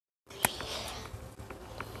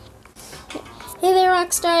Hey there,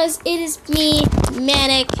 Rockstars, it is me,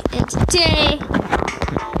 Manic, and today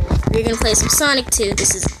we're gonna play some Sonic 2.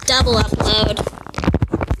 This is a double upload,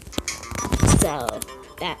 so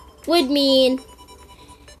that would mean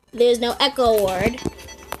there's no echo word.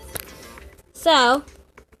 So,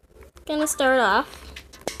 gonna start off.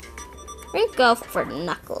 We're gonna go for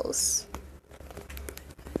Knuckles.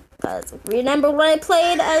 Because remember when I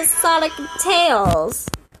played as Sonic and Tails?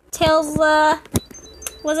 Tails,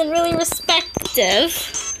 wasn't really respective.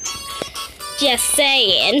 Just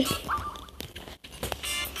saying.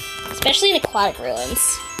 Especially in Aquatic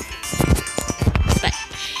Ruins. But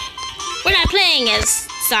we're not playing as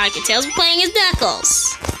Sonic and Tails, we're playing as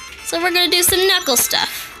Knuckles. So we're gonna do some Knuckle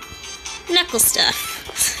stuff. Knuckle stuff.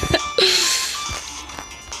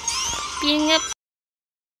 Beating up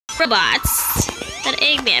robots that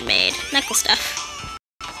Eggman made. Knuckle stuff.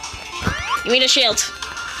 Give me the shield.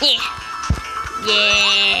 Yeah.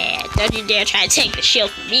 Yeah. Don't you dare try to take the shield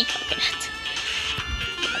from me, Coconut.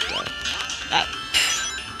 Oh.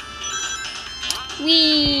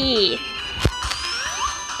 Whee.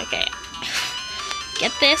 Okay.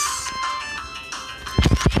 Get this.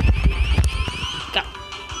 Go.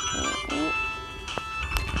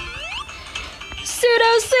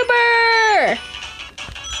 Pseudo Super!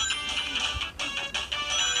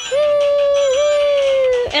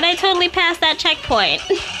 And I totally passed that checkpoint.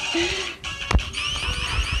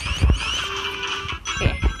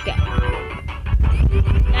 Okay, go.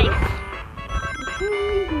 Nice.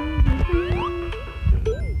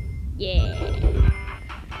 Yeah.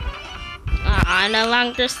 Aw, no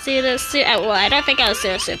longer pseudo super. Well, I don't think I was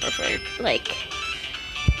pseudo super for, like,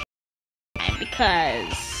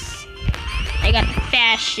 because I got the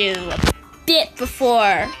fast shoe a bit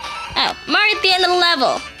before. Oh, I'm already at the end of the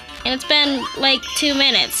level. And it's been like 2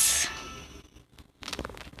 minutes.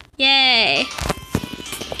 Yay.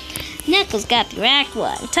 Knuckles got through Act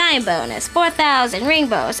 1. Time bonus, 4,000. Ring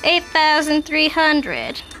bonus,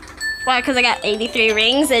 8,300. Why? Because I got 83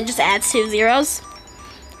 rings. It just adds 2 zeros.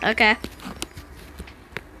 Okay.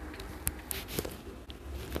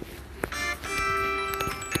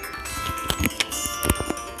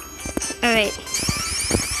 Alright.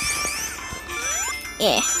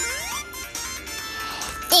 Yeah.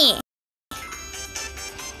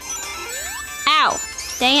 Ow!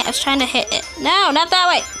 Dang it, I was trying to hit it. No, not that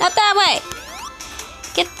way! Not that way!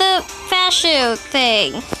 Get the fast shoe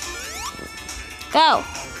thing. Go!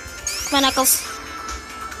 Come on, Knuckles.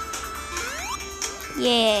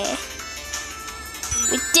 Yeah.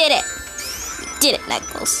 We did it! We did it,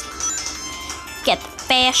 Knuckles. Get the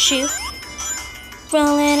fast shoe.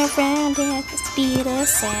 Rolling around at the speed of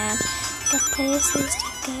sound. Got places to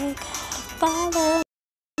go, gotta follow.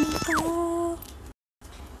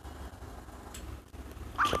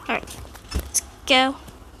 Alright, let's go.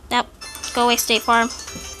 Nope, go away, State Farm.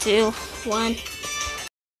 2, 1.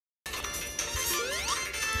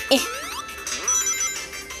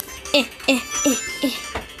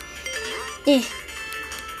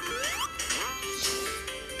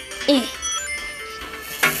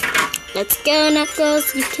 Let's go,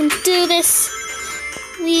 Knuckles. You can do this.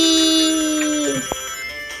 Whee!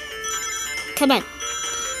 Come on.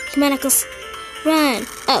 Come on, Knuckles. Run.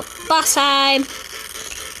 Oh, boss time.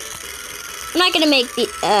 I'm not gonna make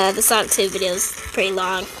the Sonic 2 videos pretty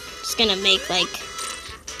long. Just gonna make like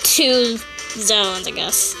 2 zones, I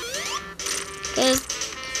guess.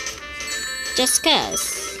 Just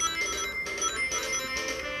cause.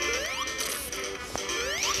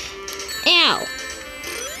 Ow.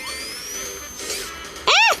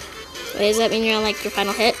 Ah! Wait, does that mean you're on like your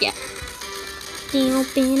final hit? Yeah.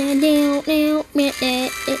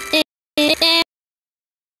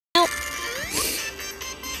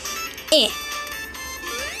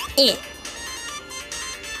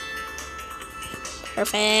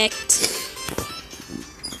 Perfect.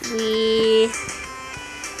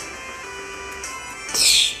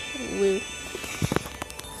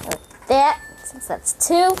 Like that. Since that's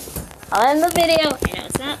 2, I'll end the video. I know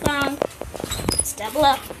it's not long. It's double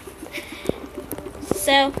up.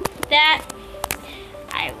 So that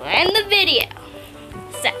I will end the video.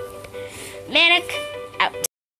 So, Manic